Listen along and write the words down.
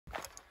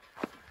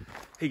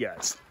Hey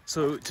guys,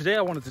 so today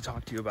I wanted to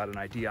talk to you about an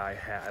idea I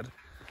had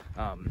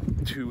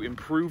to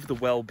improve the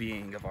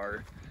well-being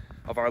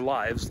of our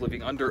lives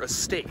living under a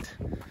state.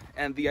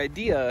 And the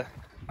idea,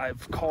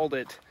 I've called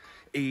it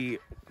a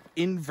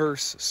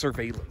inverse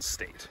surveillance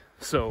state.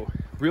 So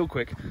real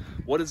quick,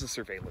 what is a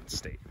surveillance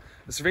state?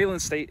 A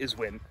surveillance state is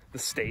when the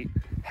state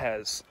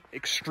has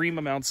extreme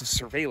amounts of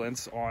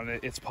surveillance on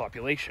its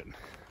population.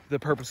 The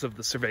purpose of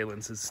the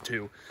surveillance is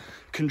to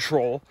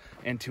control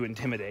and to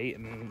intimidate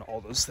and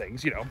all those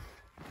things, you know.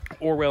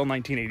 Orwell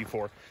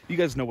 1984. You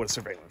guys know what a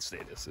surveillance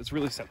state is. It's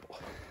really simple.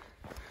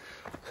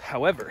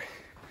 However,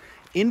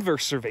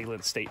 inverse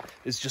surveillance state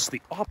is just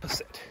the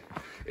opposite.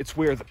 It's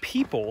where the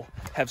people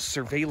have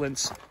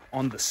surveillance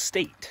on the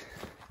state.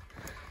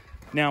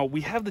 Now,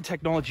 we have the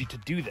technology to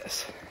do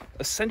this.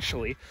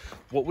 Essentially,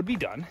 what would be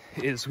done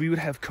is we would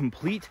have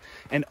complete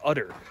and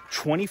utter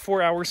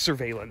 24-hour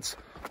surveillance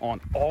on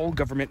all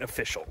government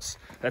officials.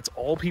 That's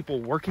all people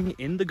working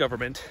in the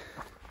government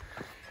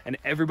and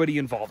everybody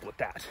involved with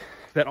that.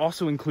 That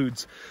also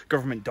includes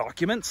government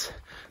documents.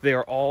 They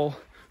are all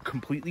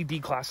completely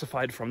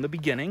declassified from the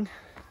beginning,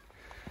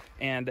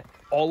 and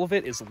all of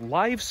it is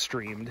live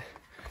streamed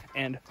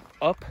and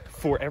up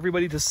for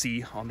everybody to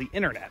see on the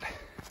internet.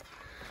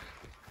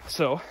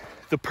 So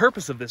the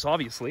purpose of this,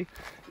 obviously,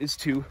 is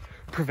to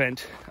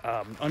prevent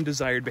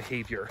undesired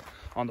behavior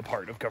on the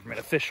part of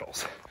government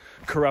officials.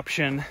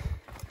 Corruption,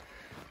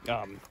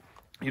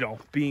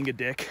 being a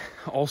dick,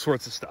 all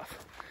sorts of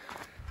stuff.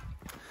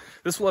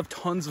 This will have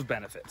tons of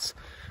benefits.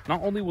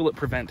 Not only will it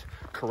prevent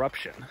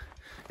corruption,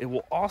 it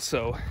will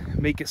also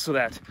make it so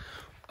that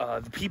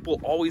the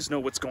people always know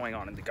what's going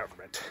on in the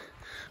government.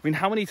 I mean,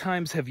 how many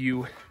times have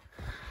you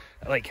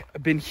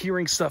been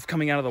hearing stuff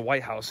coming out of the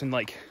White House and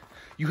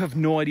you have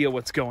no idea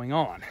what's going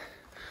on?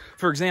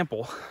 For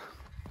example,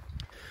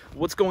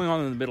 what's going on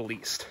in the Middle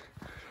East?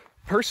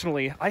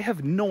 Personally, I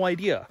have no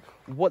idea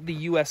what the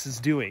US is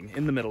doing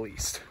in the Middle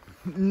East.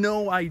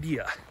 No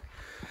idea.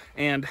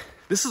 And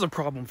this is a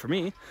problem for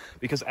me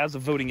because as a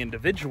voting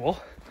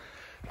individual,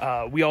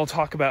 we all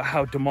talk about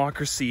how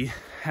democracy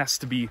has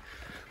to be,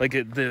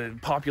 the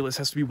populace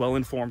has to be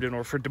well-informed in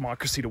order for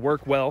democracy to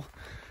work well.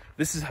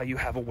 This is how you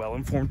have a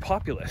well-informed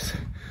populace,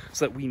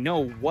 so that we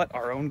know what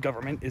our own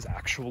government is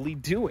actually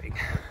doing,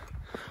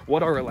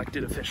 what our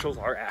elected officials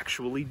are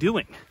actually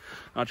doing,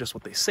 not just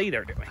what they say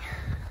they're doing.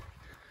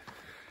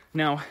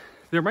 Now,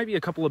 there might be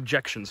a couple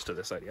objections to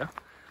this idea,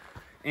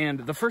 and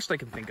the first I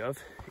can think of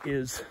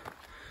is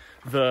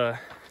the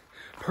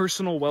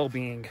personal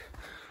well-being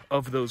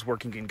of those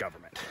working in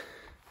government.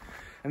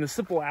 And the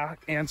simple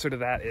answer to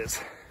that is,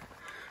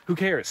 who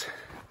cares?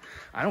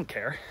 I don't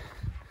care.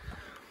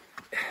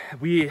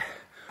 We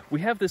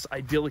have this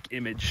idyllic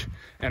image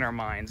in our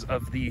minds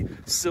of the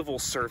civil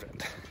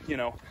servant,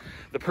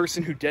 the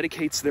person who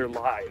dedicates their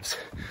lives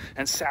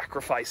and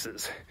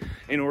sacrifices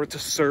in order to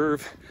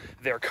serve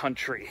their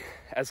country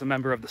as a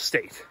member of the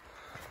state.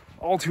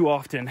 All too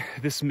often,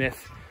 this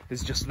myth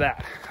is just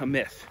that, a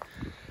myth.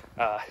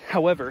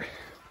 However,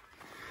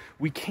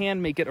 we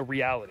can make it a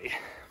reality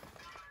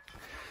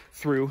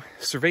through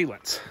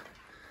surveillance.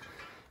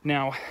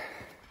 Now,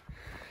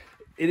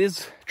 it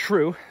is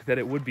true that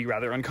it would be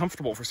rather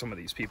uncomfortable for some of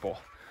these people.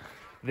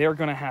 They're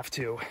going to have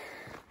to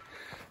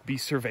be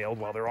surveilled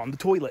while they're on the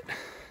toilet.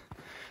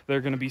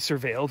 They're going to be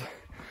surveilled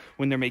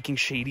when they're making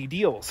shady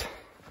deals.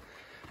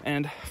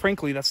 And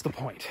frankly, that's the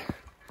point.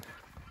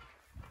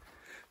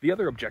 The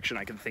other objection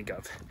I can think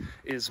of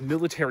is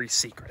military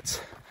secrets.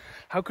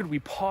 How could we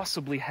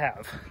possibly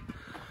have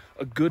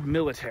a good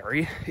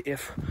military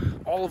if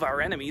all of our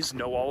enemies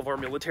know all of our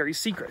military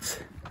secrets?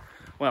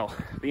 Well,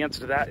 the answer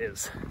to that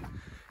is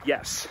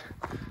yes.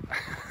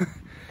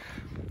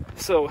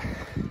 So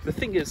the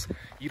thing is,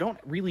 you don't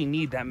really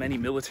need that many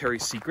military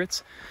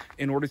secrets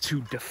in order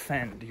to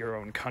defend your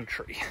own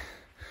country.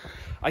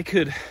 I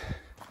could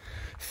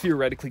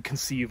theoretically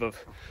conceive of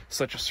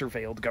such a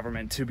surveilled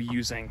government to be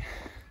using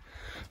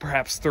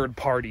perhaps third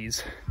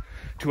parties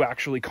to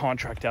actually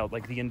contract out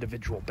the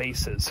individual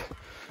bases.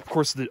 Of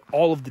course,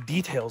 all of the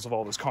details of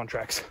all those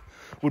contracts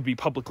would be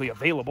publicly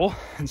available,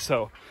 and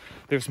so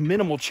there's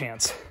minimal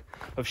chance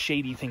of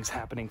shady things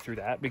happening through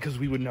that because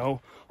we would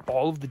know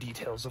all of the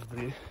details of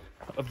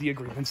the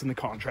agreements and the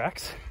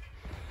contracts.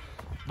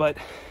 But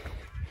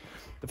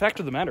the fact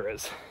of the matter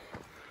is,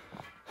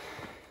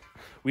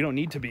 we don't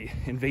need to be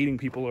invading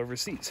people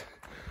overseas.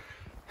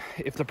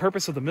 If the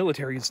purpose of the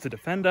military is to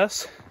defend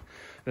us,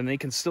 then they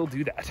can still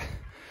do that.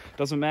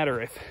 Doesn't matter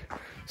if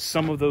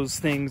some of those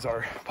things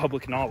are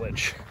public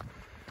knowledge.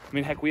 I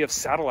mean, heck, we have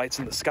satellites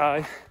in the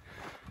sky.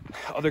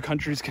 Other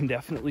countries can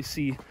definitely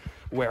see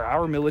where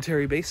our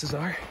military bases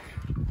are.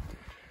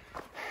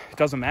 It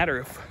doesn't matter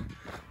if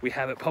we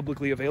have it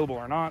publicly available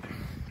or not.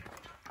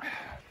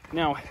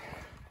 Now,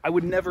 I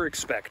would never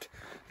expect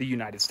the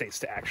United States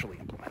to actually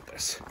implement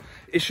this.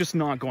 It's just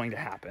not going to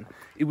happen.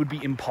 It would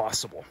be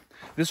impossible.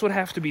 This would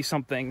have to be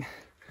something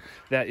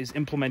that is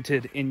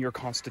implemented in your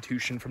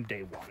constitution from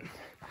day one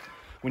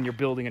when you're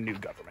building a new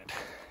government.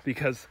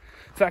 Because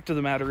the fact of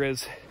the matter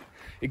is,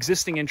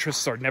 existing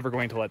interests are never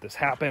going to let this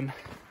happen.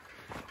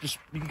 Just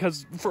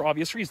because, for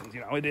obvious reasons,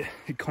 you know,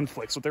 it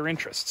conflicts with their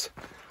interests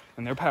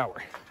and their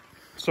power.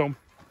 So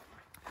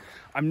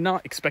I'm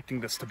not expecting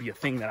this to be a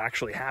thing that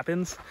actually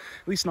happens,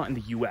 at least not in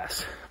the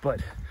US, but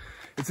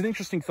it's an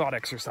interesting thought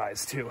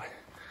exercise to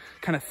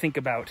kind of think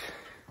about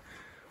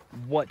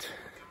what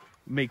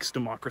makes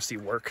democracy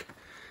work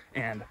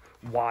and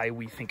why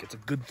we think it's a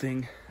good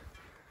thing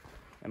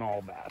and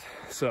all that.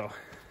 So,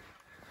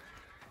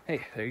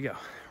 hey, there you go.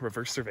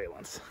 Reverse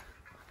surveillance.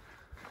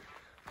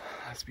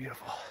 That's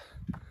beautiful.